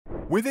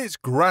With its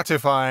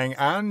gratifying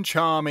and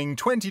charming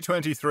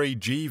 2023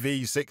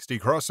 GV60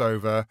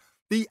 crossover,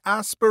 the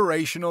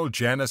aspirational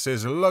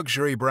Genesis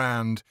luxury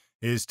brand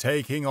is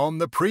taking on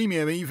the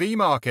premium EV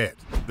market.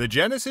 The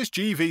Genesis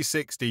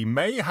GV60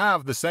 may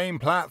have the same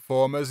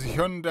platform as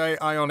Hyundai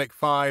Ioniq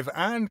 5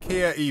 and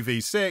Kia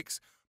EV6,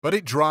 but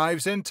it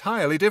drives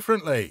entirely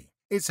differently.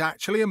 It's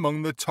actually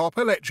among the top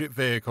electric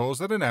vehicles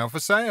that are now for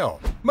sale.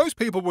 Most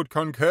people would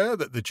concur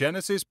that the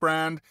Genesis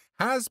brand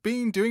has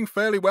been doing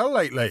fairly well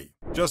lately.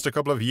 Just a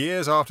couple of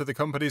years after the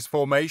company's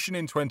formation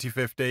in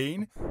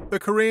 2015, the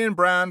Korean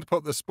brand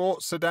put the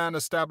sports sedan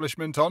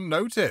establishment on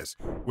notice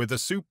with a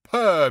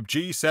superb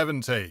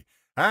G70,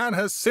 and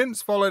has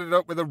since followed it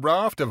up with a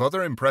raft of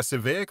other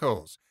impressive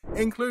vehicles,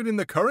 including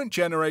the current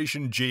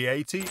generation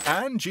G80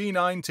 and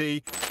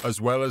G90,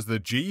 as well as the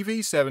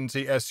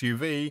GV70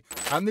 SUV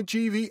and the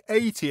GV80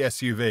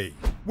 SUV.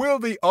 Will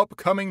the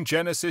upcoming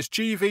Genesis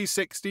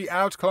GV60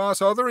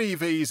 outclass other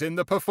EVs in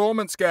the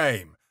performance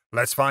game?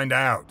 Let's find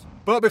out.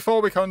 But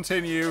before we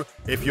continue,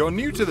 if you're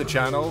new to the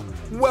channel,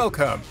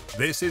 welcome!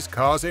 This is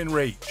Cars in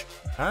Reach.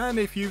 And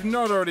if you've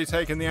not already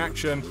taken the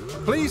action,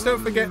 please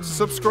don't forget to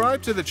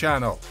subscribe to the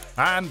channel.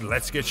 And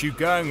let's get you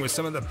going with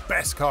some of the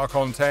best car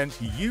content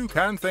you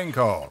can think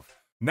of.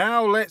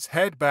 Now let's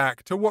head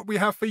back to what we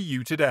have for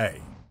you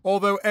today.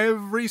 Although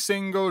every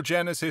single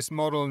Genesis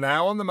model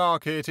now on the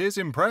market is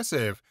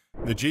impressive,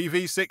 the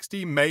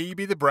GV60 may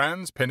be the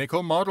brand's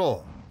pinnacle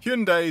model.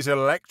 Hyundai's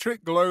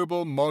Electric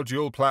Global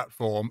Module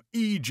Platform,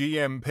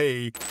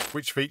 EGMP,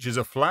 which features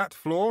a flat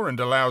floor and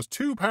allows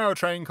two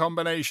powertrain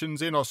combinations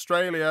in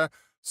Australia,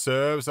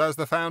 serves as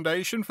the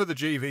foundation for the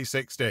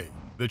GV60.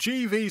 The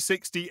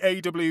GV60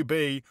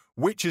 AWB,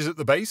 which is at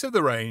the base of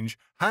the range,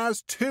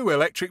 has two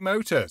electric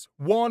motors,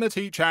 one at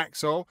each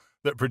axle,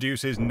 that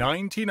produces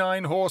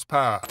 99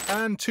 horsepower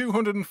and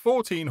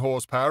 214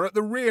 horsepower at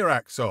the rear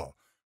axle,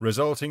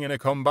 resulting in a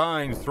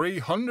combined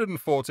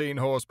 314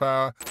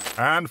 horsepower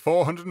and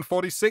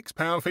 446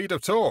 pound-feet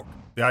of torque.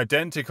 The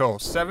identical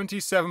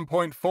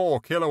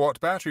 77.4 kilowatt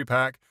battery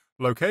pack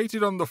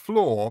located on the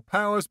floor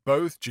powers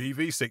both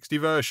GV60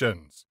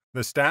 versions.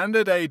 The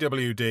standard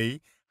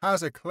AWD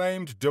has a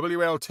claimed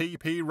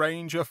WLTP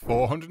range of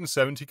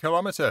 470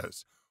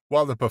 kilometers,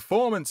 while the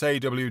performance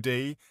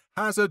AWD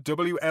has a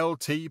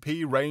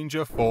WLTP range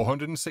of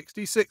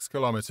 466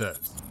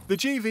 kilometers. The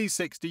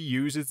GV60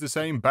 uses the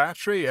same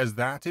battery as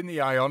that in the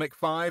Ioniq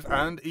 5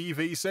 and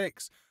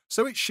EV6,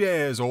 so it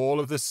shares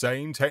all of the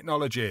same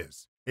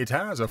technologies. It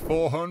has a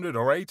 400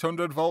 or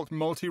 800 volt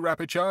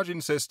multi-rapid charging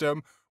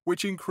system,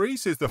 which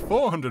increases the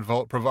 400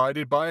 volt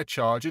provided by a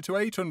charger to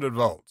 800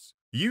 volts.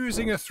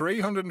 Using a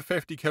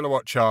 350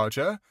 kilowatt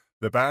charger,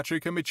 the battery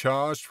can be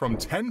charged from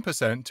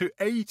 10% to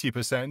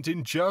 80%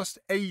 in just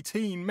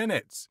 18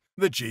 minutes.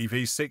 The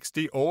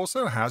GV60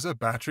 also has a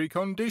battery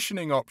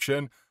conditioning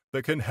option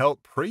that can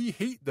help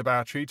preheat the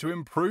battery to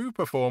improve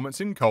performance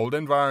in cold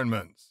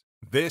environments.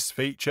 This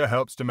feature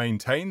helps to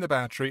maintain the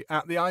battery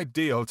at the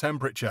ideal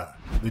temperature.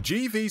 The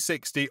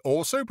GV60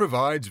 also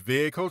provides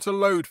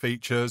vehicle-to-load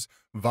features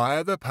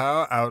via the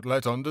power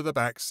outlet under the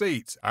back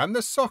seats, and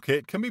the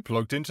socket can be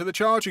plugged into the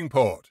charging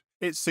port.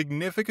 It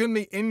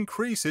significantly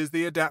increases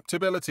the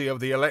adaptability of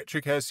the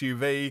electric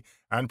SUV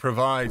and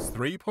provides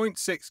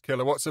 3.6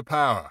 kilowatts of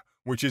power,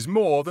 which is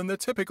more than the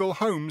typical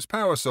home's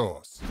power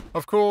source.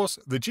 Of course,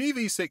 the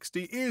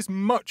GV60 is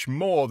much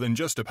more than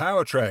just a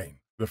powertrain.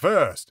 The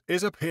first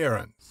is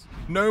appearance.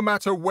 No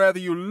matter whether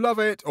you love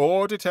it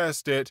or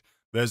detest it,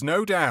 there's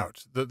no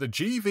doubt that the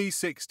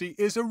GV60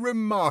 is a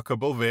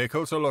remarkable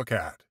vehicle to look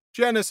at.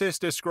 Genesis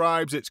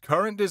describes its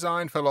current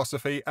design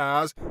philosophy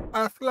as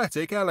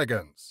athletic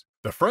elegance.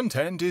 The front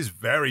end is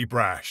very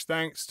brash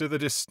thanks to the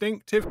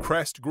distinctive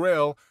crest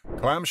grille,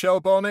 clamshell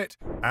bonnet,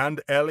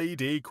 and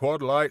LED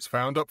quad lights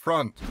found up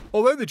front.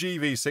 Although the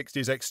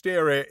GV60's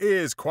exterior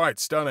is quite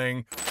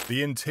stunning,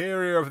 the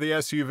interior of the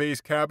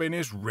SUV's cabin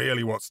is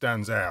really what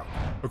stands out.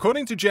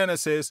 According to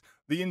Genesis,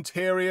 the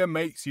interior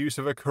makes use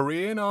of a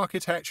Korean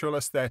architectural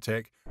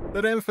aesthetic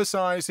that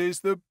emphasizes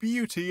the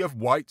beauty of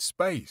white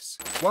space.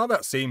 While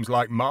that seems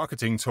like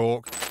marketing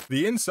talk,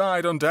 the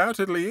inside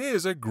undoubtedly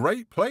is a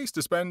great place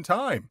to spend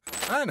time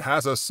and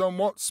has a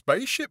somewhat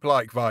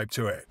spaceship-like vibe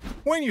to it.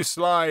 When you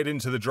slide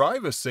into the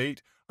driver's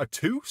seat, a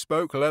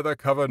two-spoke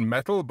leather-covered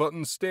metal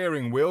button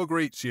steering wheel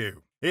greets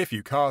you. If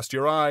you cast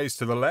your eyes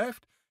to the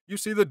left, you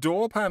see the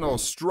door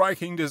panel's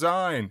striking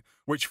design,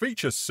 which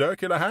features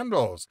circular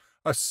handles,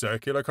 a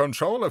circular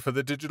controller for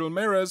the digital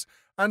mirrors,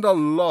 and a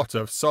lot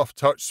of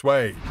soft-touch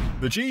suede.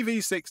 The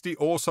GV60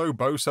 also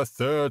boasts a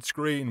third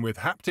screen with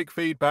haptic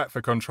feedback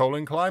for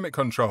controlling climate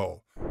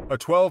control, a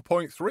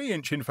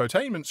 12.3-inch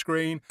infotainment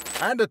screen,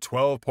 and a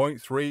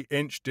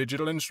 12.3-inch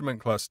digital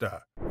instrument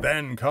cluster.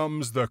 Then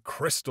comes the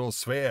crystal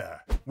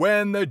sphere.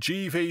 When the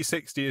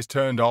GV60 is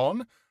turned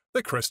on,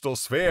 the crystal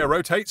sphere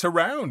rotates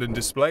around and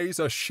displays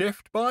a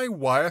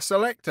shift-by-wire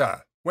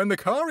selector. When the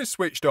car is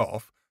switched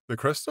off, the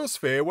crystal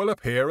sphere will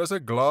appear as a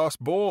glass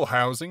ball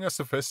housing a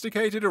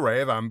sophisticated array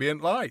of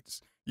ambient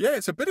lights. Yeah,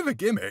 it's a bit of a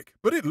gimmick,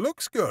 but it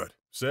looks good.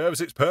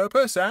 serves its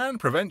purpose, and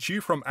prevents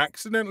you from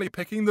accidentally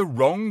picking the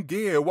wrong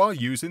gear while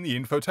using the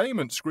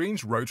infotainment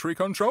screen's rotary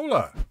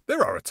controller.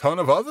 There are a ton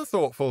of other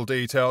thoughtful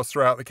details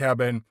throughout the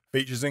cabin.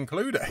 Features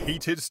include a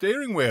heated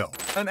steering wheel,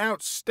 an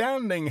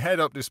outstanding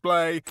head-up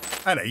display,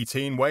 an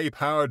 18-way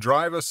power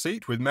driver's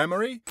seat with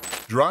memory,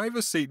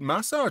 driver's seat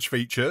massage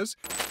features,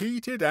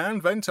 heated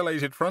and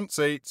ventilated front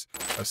seats,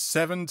 a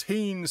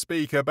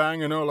 17-speaker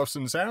Bang &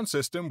 Olufsen sound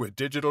system with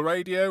digital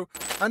radio,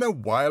 and a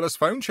wireless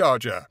phone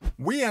charger.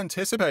 We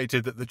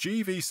anticipated that the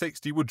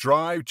GV60 would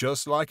drive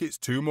just like its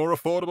two more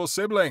affordable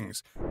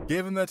siblings,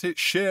 given that it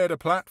shared a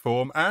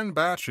platform and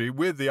battery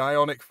with the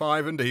Ioniq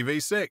 5 and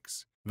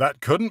EV6.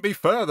 That couldn't be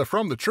further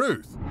from the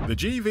truth. The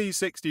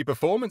GV60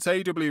 Performance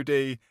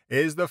AWD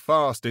is the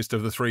fastest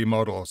of the three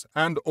models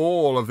and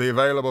all of the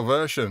available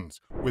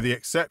versions, with the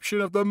exception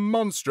of the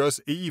monstrous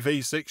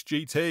EV6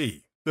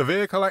 GT. The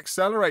vehicle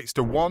accelerates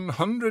to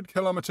 100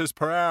 km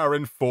per hour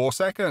in 4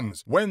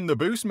 seconds when the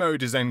boost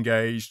mode is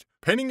engaged,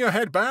 pinning your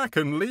head back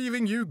and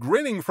leaving you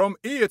grinning from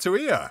ear to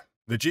ear.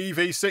 The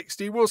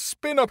GV60 will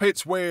spin up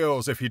its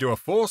wheels if you do a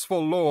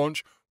forceful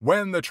launch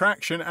when the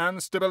traction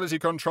and stability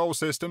control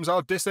systems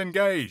are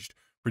disengaged,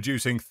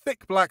 producing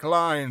thick black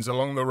lines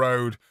along the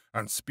road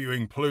and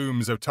spewing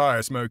plumes of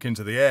tyre smoke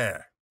into the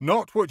air.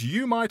 Not what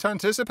you might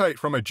anticipate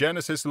from a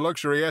Genesis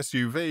luxury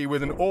SUV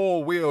with an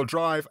all-wheel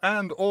drive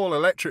and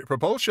all-electric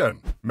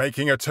propulsion.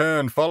 Making a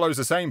turn follows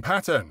the same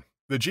pattern.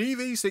 The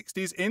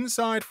GV60's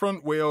inside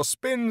front wheel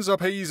spins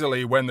up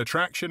easily when the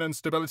traction and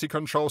stability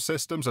control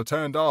systems are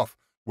turned off,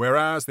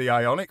 whereas the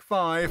Ioniq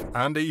 5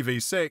 and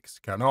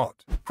EV6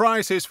 cannot.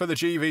 Prices for the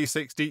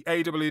GV60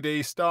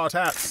 AWD start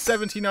at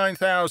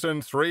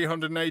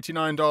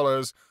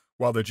 $79,389,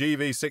 while the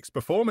GV6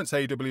 Performance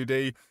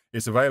AWD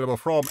is available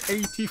from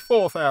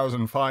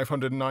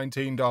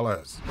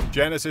 $84,519.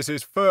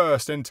 Genesis's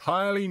first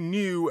entirely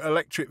new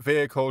electric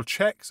vehicle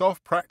checks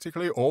off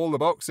practically all the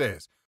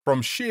boxes,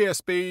 from sheer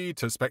speed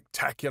to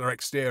spectacular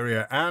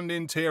exterior and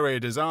interior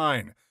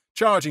design,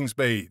 charging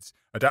speeds,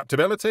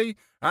 adaptability,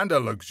 and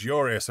a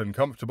luxurious and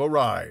comfortable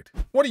ride.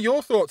 What are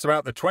your thoughts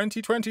about the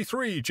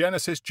 2023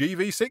 Genesis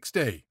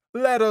GV60?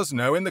 Let us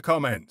know in the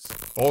comments.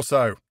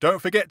 Also,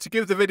 don't forget to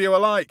give the video a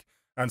like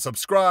and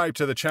subscribe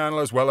to the channel,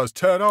 as well as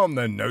turn on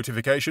the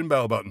notification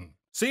bell button.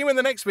 See you in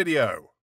the next video.